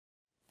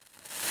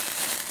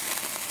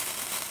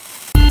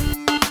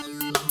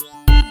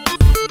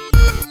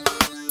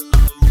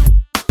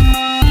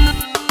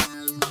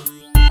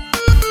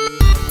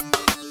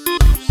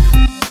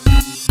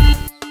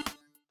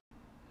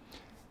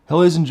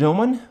Hello ladies and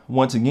gentlemen,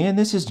 once again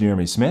this is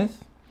Jeremy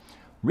Smith.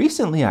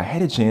 Recently I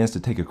had a chance to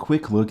take a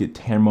quick look at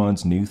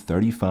Tamron's new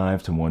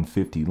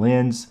 35-150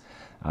 lens.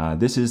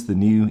 This is the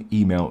new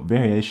E-mount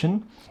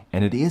variation,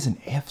 and it is an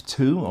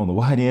f2 on the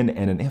wide end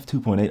and an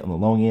f2.8 on the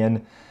long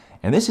end.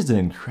 And this is an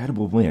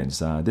incredible lens.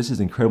 This is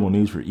incredible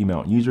news for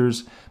E-mount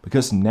users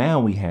because now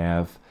we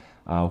have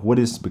what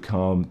has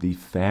become the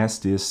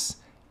fastest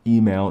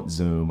E-mount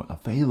zoom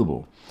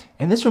available.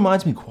 And this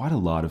reminds me quite a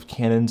lot of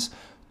Canon's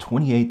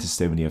 28-70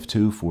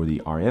 f2 for the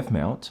RF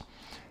mount.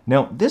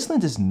 Now this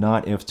lens is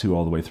not f2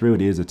 all the way through,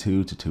 it is a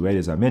 2-2.8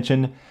 as I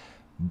mentioned,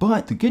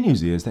 but the good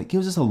news is that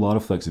gives us a lot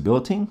of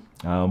flexibility.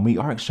 We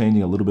are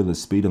exchanging a little bit of the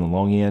speed on the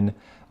long end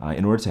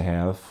in order to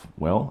have,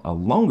 well, a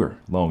longer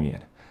long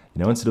end.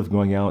 You know, instead of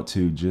going out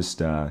to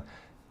just,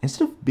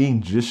 instead of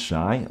being just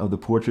shy of the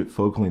portrait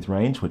focal length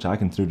range, which I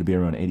consider to be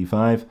around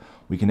 85,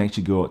 we can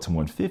actually go up to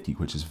 150,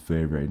 which is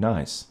very, very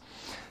nice.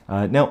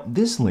 Now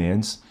this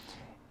lens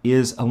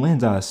is a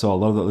lens I saw a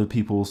lot of other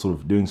people sort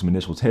of doing some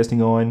initial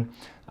testing on.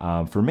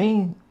 For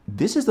me,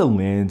 this is the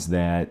lens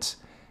that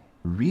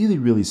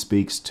really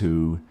speaks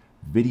to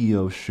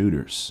video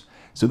shooters.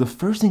 So the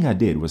first thing I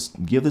did was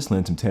give this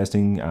lens some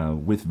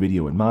testing with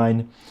video in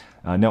mind.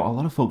 Now a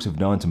lot of folks have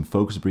done some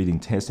focus breathing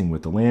testing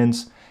with the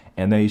lens,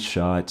 and they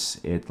shot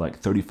at like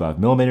 35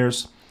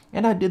 millimeters,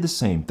 and I did the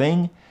same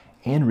thing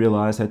and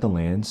realized that the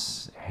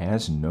lens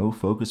has no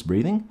focus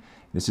breathing.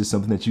 This is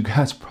something that you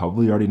guys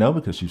probably already know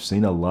because you've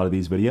seen a lot of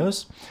these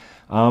videos.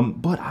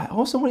 But I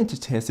also wanted to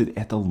test it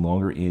at the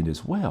longer end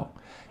as well.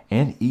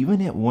 And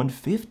even at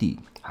 150,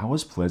 I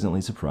was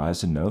pleasantly surprised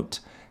to note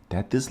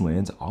that this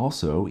lens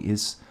also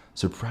is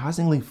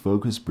surprisingly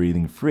focus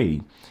breathing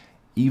free,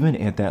 even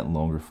at that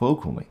longer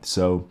focal length.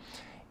 So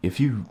if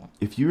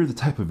you're the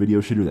type of video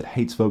shooter that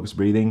hates focus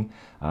breathing,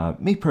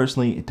 me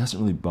personally, it doesn't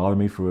really bother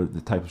me for the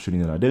type of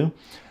shooting that I do.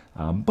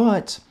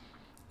 But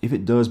if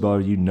it does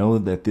bother you, know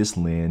that this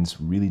lens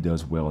really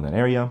does well in that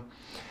area.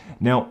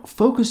 Now,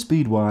 focus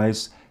speed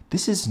wise,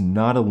 this is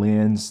not a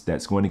lens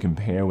that's going to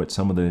compare with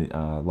some of the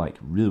like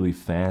really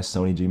fast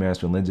Sony G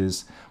Master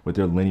lenses with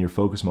their linear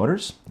focus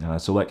motors.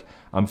 So like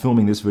I'm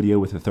filming this video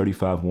with a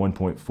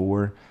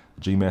 35-1.4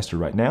 G Master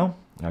right now.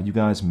 You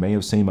guys may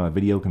have seen my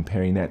video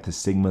comparing that to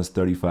Sigma's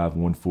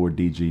 35-1.4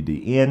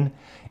 DGDN.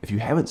 If you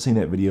haven't seen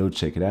that video,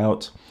 check it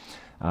out.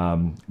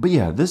 But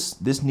yeah,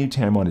 this new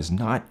Tamron is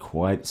not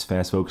quite as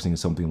fast focusing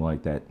as something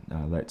like that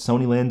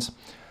Sony lens,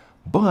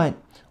 but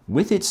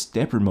with its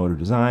stepper motor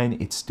design,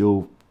 it's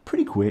still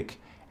pretty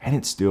quick and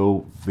it's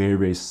still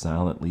very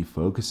silently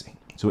focusing.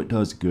 So it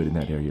does good in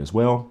that area as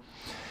well.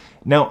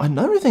 Now,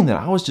 another thing that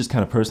I was just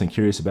kind of personally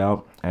curious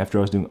about after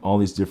I was doing all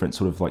these different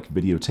sort of like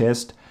video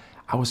tests,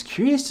 I was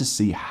curious to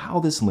see how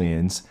this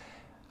lens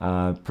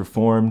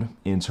performed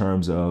in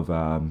terms of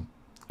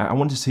I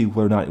wanted to see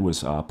whether or not it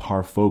was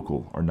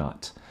parfocal or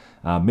not,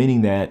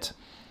 meaning that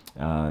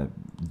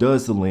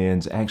does the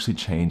lens actually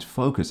change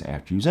focus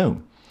after you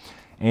zoom?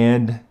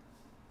 And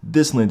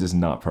this lens is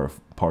not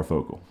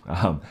parfocal.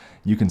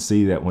 You can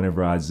see that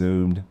whenever I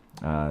zoomed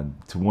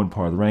to one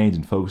part of the range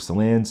and focused the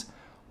lens,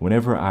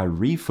 whenever I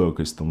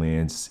refocused the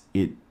lens,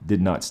 it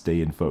did not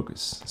stay in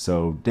focus.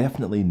 So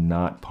definitely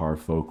not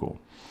parfocal.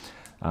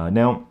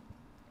 Now,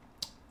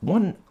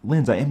 one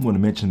lens I am going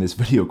to mention in this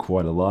video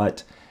quite a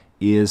lot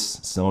is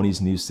Sony's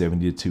new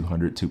 70-200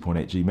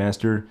 2.8 G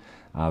Master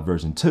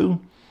version 2.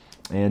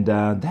 And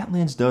that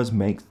lens does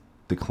make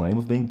the claim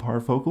of being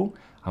parfocal.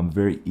 I'm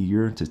very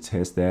eager to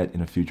test that in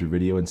a future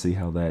video and see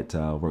how that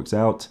works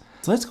out.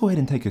 So let's go ahead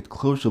and take a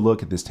closer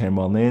look at this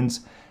Tamron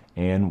lens,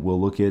 and we'll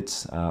look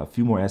at a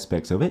few more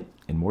aspects of it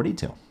in more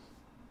detail.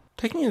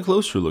 Taking a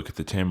closer look at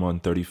the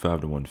Tamron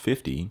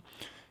 35-150,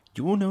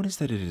 you will notice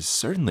that it is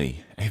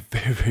certainly a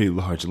very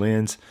large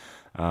lens.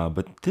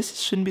 But this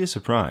shouldn't be a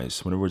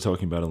surprise whenever we're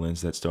talking about a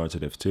lens that starts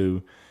at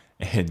f2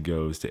 and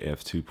goes to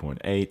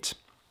f2.8.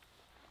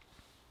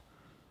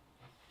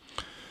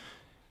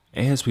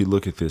 As we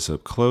look at this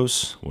up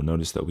close, we'll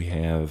notice that we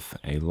have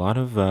a lot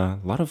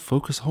of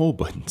focus hold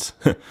buttons,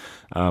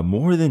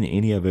 more than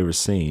any I've ever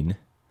seen,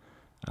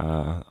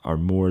 or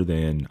more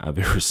than I've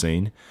ever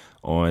seen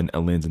on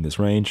a lens in this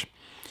range.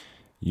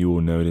 You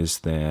will notice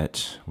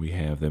that we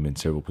have them in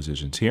several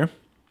positions here.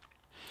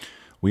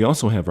 We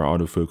also have our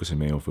autofocus and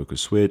manual focus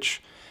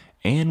switch,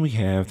 and we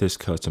have this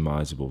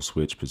customizable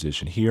switch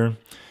position here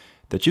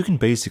that you can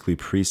basically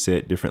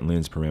preset different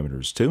lens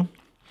parameters to.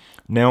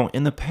 Now,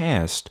 in the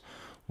past,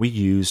 we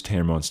used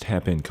Tamron's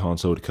tap-in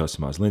console to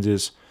customize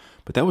lenses,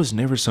 but that was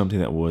never something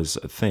that was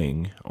a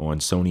thing on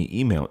Sony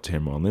E-mount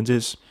Tamron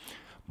lenses.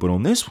 But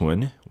on this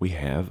one, we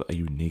have a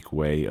unique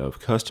way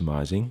of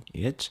customizing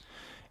it,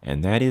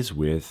 and that is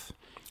with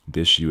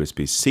this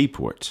USB-C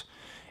port.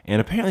 And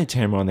apparently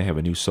Tamron, they have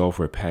a new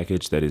software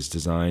package that is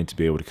designed to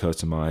be able to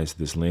customize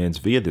this lens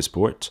via this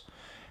port.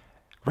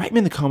 Write me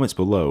in the comments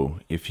below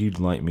if you'd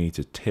like me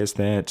to test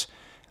that.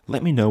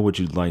 Let me know what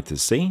you'd like to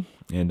see,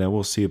 and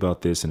we'll see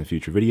about this in a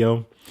future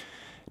video.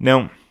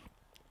 Now,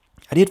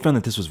 I did find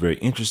that this was very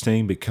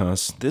interesting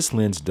because this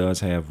lens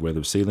does have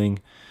weather sealing.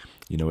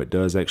 You know, it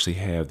does actually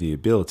have the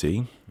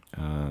ability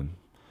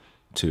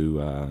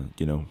to,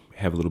 you know,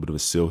 have a little bit of a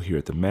sill here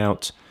at the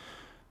mount.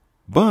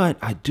 But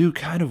I do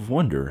kind of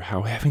wonder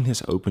how having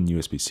this open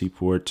USB-C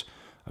port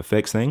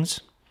affects things.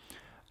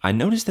 I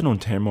noticed that on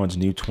Tamron's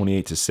new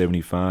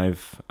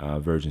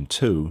 28-75 version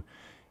 2,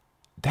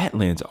 that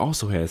lens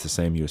also has the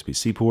same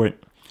USB-C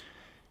port.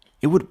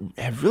 It would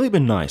have really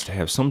been nice to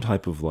have some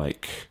type of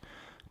like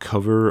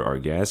cover or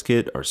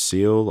gasket or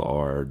seal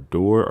or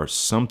door or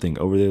something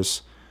over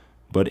this.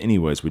 But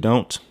anyways, we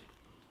don't.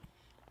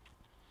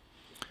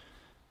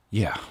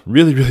 Yeah,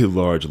 really, really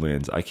large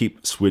lens. I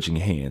keep switching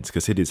hands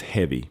because it is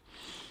heavy.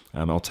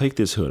 I'll take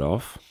this hood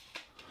off.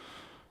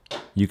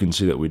 You can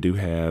see that we do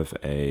have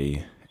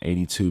a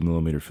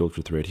 82mm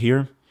filter thread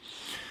here.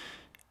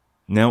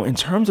 Now, in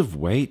terms of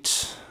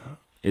weight,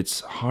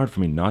 it's hard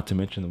for me not to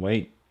mention the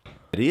weight.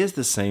 It is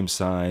the same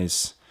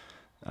size.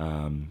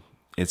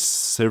 It's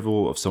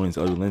several of Sony's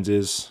other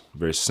lenses,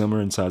 very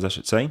similar in size, I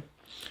should say.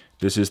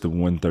 This is the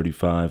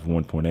 135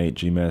 1.8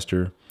 G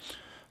Master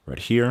right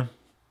here.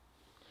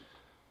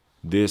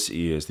 This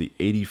is the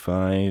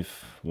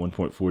 85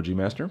 1.4 G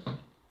Master.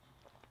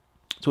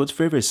 So it's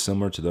very, very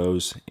similar to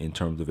those in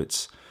terms of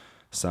its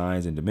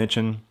size and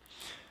dimension.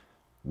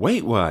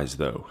 Weight-wise,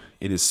 though,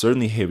 it is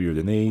certainly heavier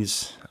than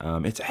these.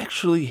 It's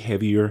actually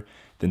heavier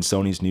than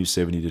Sony's new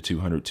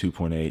 70-200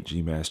 2.8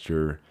 G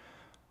Master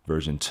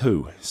version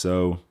 2.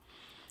 So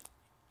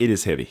it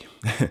is heavy.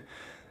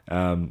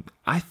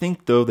 I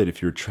think, though, that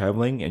if you're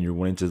traveling and you're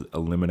wanting to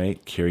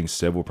eliminate carrying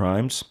several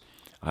primes,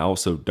 I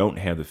also don't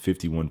have the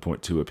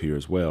 51.2 up here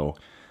as well.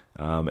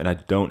 And I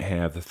don't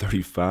have the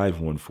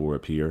 35-1.4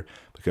 up here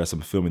because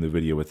I'm filming the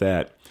video with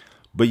that.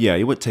 But yeah,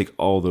 it would take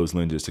all those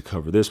lenses to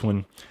cover this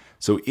one.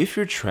 So if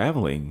you're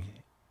traveling,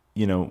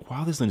 you know,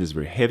 while this lens is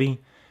very heavy,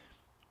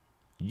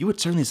 you would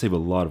certainly save a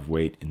lot of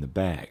weight in the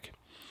bag.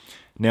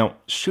 Now,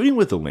 shooting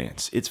with the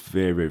lens, it's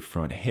very, very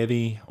front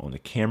heavy on the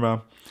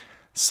camera.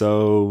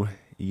 So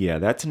yeah,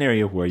 that's an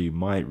area where you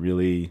might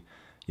really,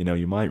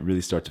 you might really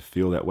start to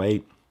feel that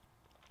weight.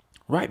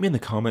 Write me in the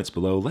comments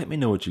below. Let me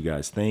know what you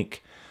guys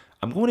think.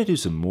 I'm going to do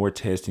some more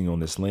testing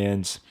on this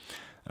lens.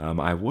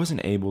 I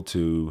wasn't able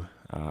to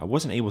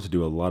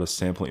do a lot of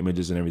sample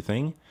images and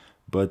everything,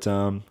 but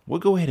we'll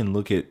go ahead and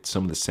look at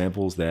some of the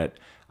samples that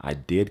I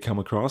did come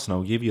across, and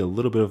I'll give you a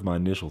little bit of my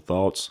initial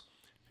thoughts.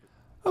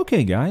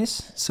 Okay,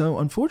 guys. So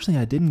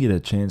unfortunately, I didn't get a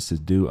chance to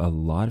do a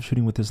lot of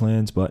shooting with this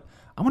lens, but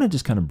I want to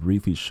just kind of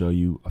briefly show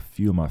you a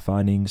few of my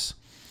findings.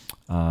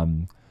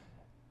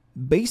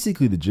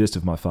 Basically, the gist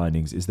of my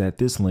findings is that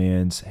this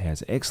lens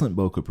has excellent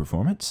bokeh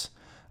performance,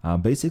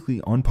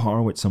 basically on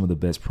par with some of the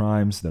best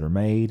primes that are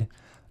made.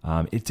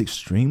 It's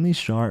extremely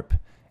sharp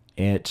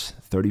at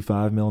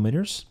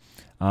 35mm.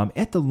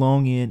 At the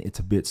long end, it's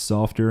a bit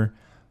softer,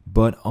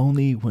 but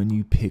only when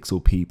you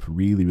pixel peep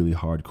really, really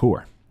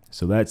hardcore.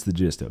 So that's the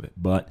gist of it.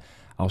 But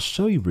I'll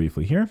show you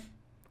briefly here.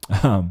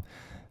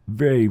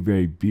 Very,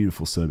 very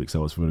beautiful subjects I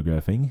was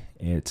photographing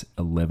at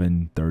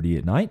 11:30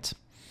 at night.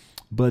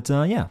 But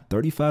yeah,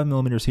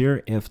 35mm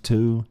here,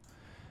 f2.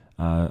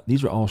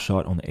 These are all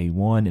shot on the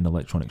A1 in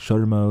electronic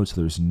shutter mode,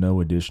 so there's no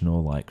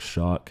additional like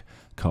shock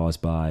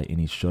caused by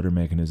any shutter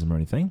mechanism or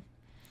anything.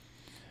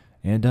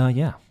 And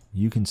yeah,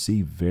 you can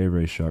see very,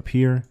 very sharp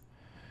here.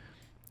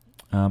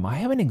 I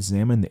haven't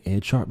examined the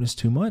edge sharpness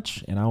too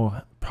much, and I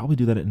will probably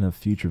do that in a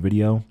future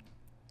video.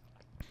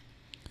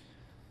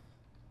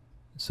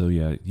 So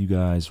yeah, you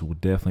guys will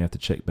definitely have to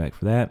check back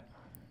for that.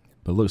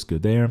 But it looks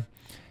good there.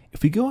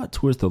 If we go out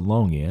towards the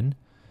long end,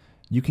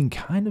 you can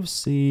kind of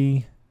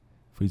see,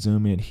 if we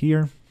zoom in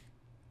here,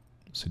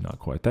 so not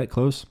quite that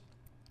close.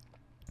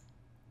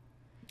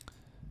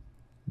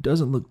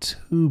 Doesn't look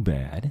too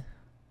bad.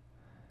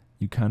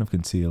 You kind of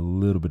can see a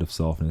little bit of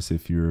softness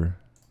if you're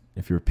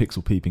a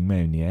pixel peeping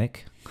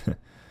maniac.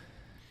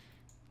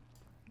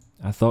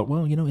 I thought,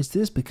 well, is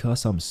this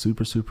because I'm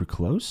super, super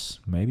close?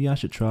 Maybe I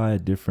should try a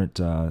different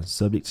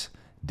subject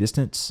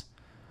distance.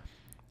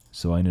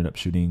 So I ended up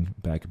shooting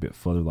back a bit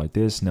further like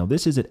this. Now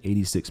this is at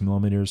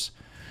 86mm.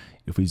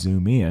 If we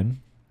zoom in,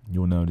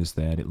 you'll notice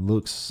that it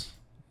looks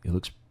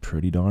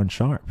pretty darn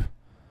sharp.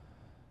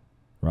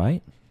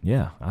 Right?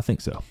 Yeah, I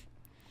think so.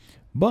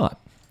 But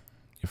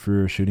if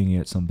we're shooting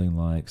at something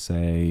like,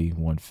 say,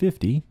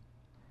 150,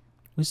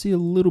 we see a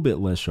little bit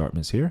less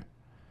sharpness here.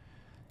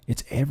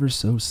 It's ever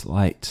so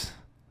slight.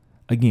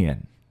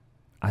 Again,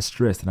 I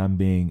stress that I'm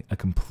being a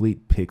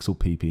complete pixel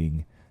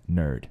peeping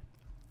nerd.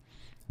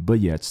 But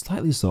yeah, it's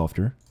slightly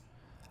softer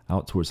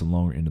out towards the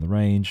longer end of the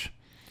range.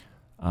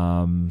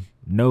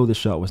 No, the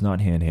shot was not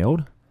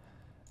handheld,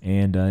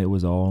 and it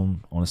was all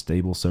on a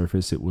stable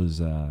surface. It was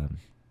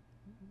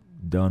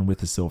done with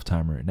the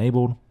self-timer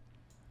enabled.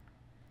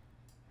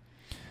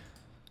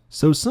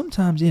 So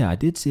sometimes, yeah, I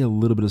did see a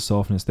little bit of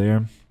softness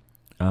there.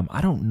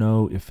 I don't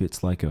know if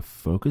it's like a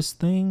focus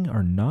thing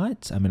or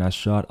not. I mean, I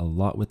shot a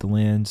lot with the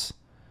lens.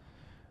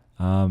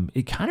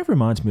 It kind of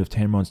reminds me of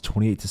Tamron's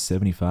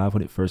 28-75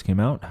 when it first came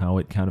out, how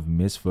it kind of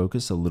missed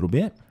focus a little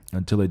bit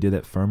until they did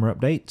that firmware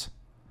update.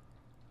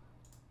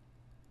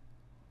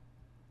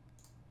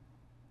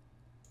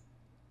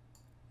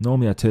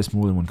 Normally I test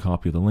more than one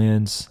copy of the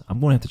lens. I'm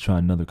going to have to try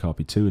another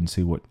copy too and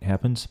see what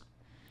happens.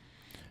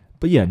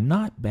 But yeah,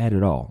 not bad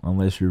at all,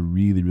 unless you're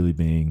really, really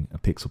being a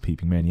pixel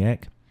peeping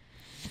maniac.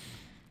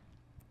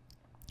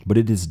 But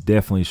it is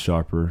definitely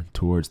sharper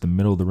towards the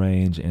middle of the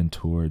range and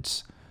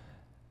towards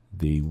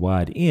the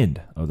wide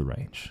end of the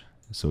range.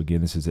 So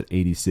again, this is at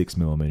 86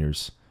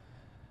 millimeters.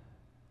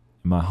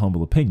 In my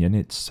humble opinion,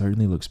 it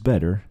certainly looks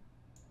better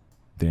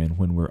than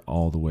when we're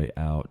all the way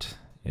out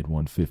at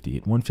 150.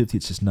 At 150,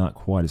 it's just not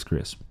quite as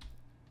crisp.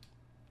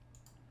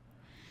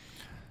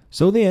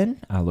 So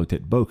then I looked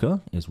at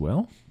bokeh as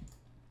well.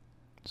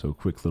 So a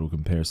quick little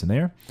comparison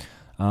there.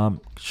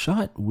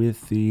 Shot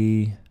with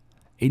the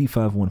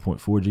 85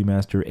 1.4 G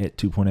Master at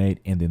 2.8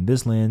 and then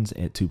this lens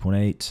at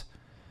 2.8.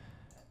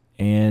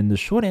 And the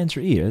short answer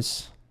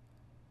is,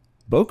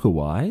 bokeh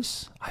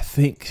wise, I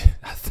think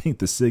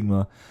the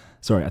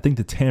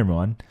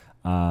Tamron,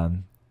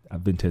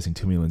 I've been testing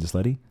too many lenses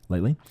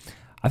lately.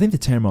 I think the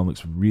Tamron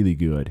looks really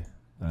good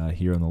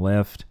here on the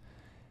left.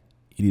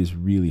 It is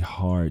really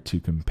hard to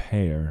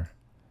compare.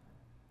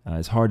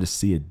 It's hard to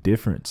see a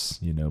difference,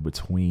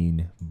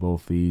 between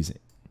both these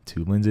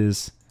two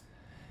lenses.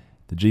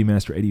 The G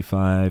Master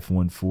 85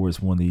 1.4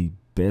 is one of the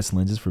best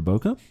lenses for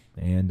bokeh,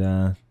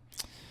 and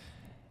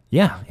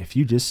yeah, if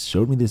you just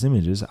showed me these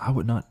images, I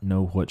would not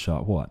know what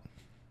shot what.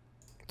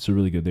 So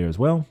really good there as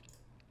well.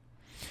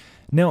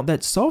 Now,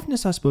 that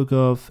softness I spoke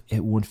of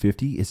at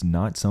 150 is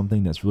not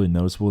something that's really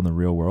noticeable in the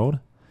real world.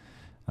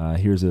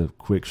 Here's a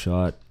quick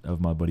shot of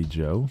my buddy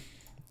Joe,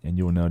 and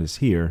you'll notice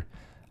here,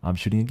 I'm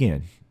shooting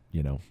again,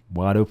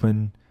 wide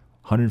open,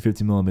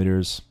 150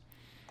 millimeters,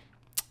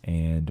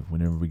 and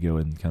whenever we go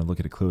and kind of look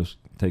at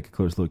take a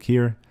close look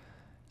here,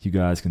 you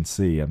guys can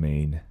see, I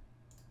mean,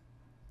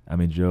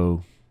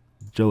 Joe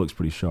looks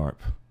pretty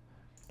sharp,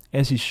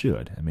 as he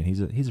should. I mean,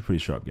 he's a pretty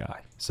sharp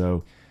guy.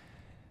 So,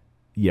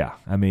 yeah,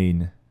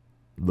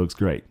 looks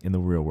great in the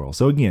real world.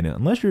 So again,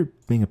 unless you're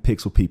being a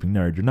pixel peeping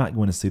nerd, you're not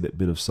going to see that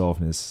bit of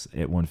softness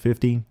at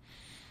 150.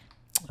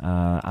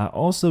 I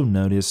also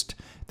noticed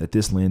that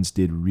this lens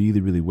did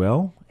really, really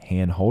well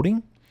hand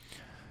holding.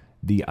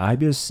 The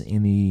IBIS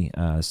in the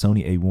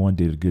Sony A1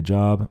 did a good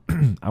job.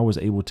 I was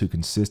able to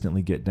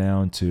consistently get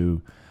down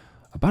to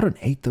about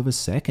 1/8 of a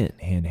second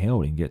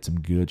handheld and get some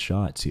good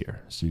shots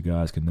here. So you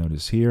guys can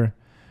notice here,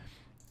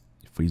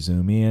 if we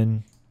zoom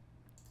in,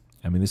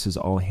 this is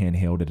all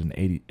handheld at an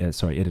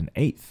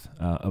 1/8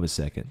 of a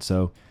second.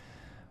 So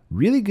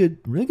really good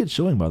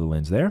showing by the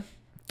lens there.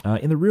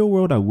 In the real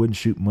world, I wouldn't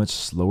shoot much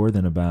slower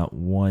than about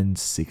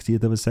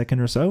 1/60th of a second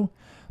or so.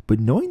 But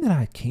knowing that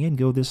I can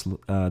go this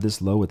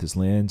low with this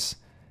lens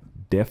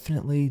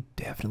definitely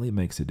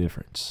makes a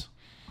difference.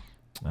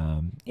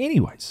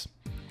 Anyways,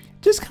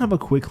 just kind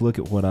of a quick look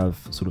at what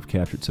I've sort of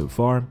captured so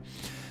far.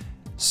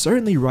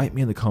 Certainly write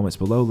me in the comments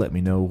below. Let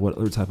me know what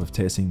other type of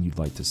testing you'd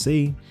like to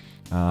see.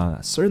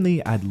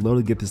 Certainly, I'd love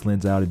to get this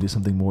lens out and do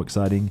something more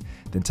exciting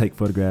than take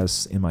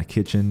photographs in my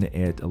kitchen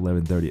at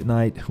 11:30 at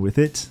night with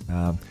it.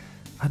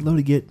 I'd love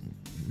to get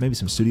maybe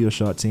some studio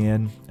shots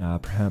in,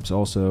 perhaps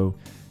also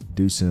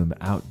do some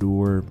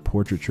outdoor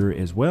portraiture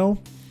as well.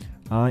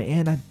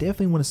 And I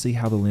definitely want to see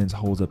how the lens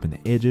holds up in the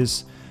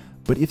edges.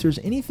 But if there's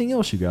anything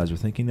else you guys are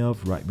thinking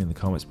of, write me in the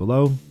comments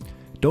below.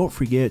 Don't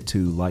forget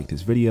to like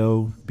this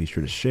video. Be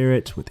sure to share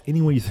it with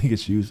anyone you think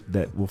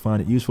that will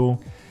find it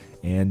useful.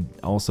 And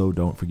also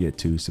don't forget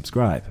to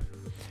subscribe.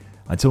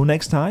 Until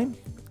next time,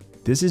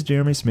 this is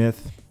Jeremy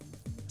Smith,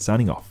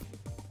 signing off.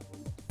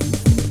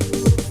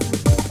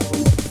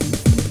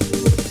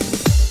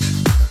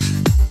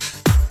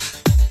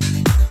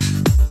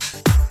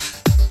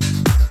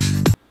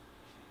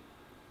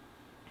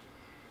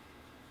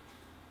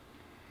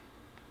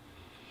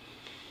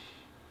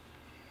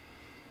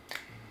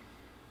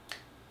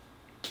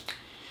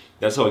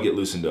 That's how I get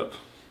loosened up.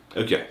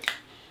 Okay.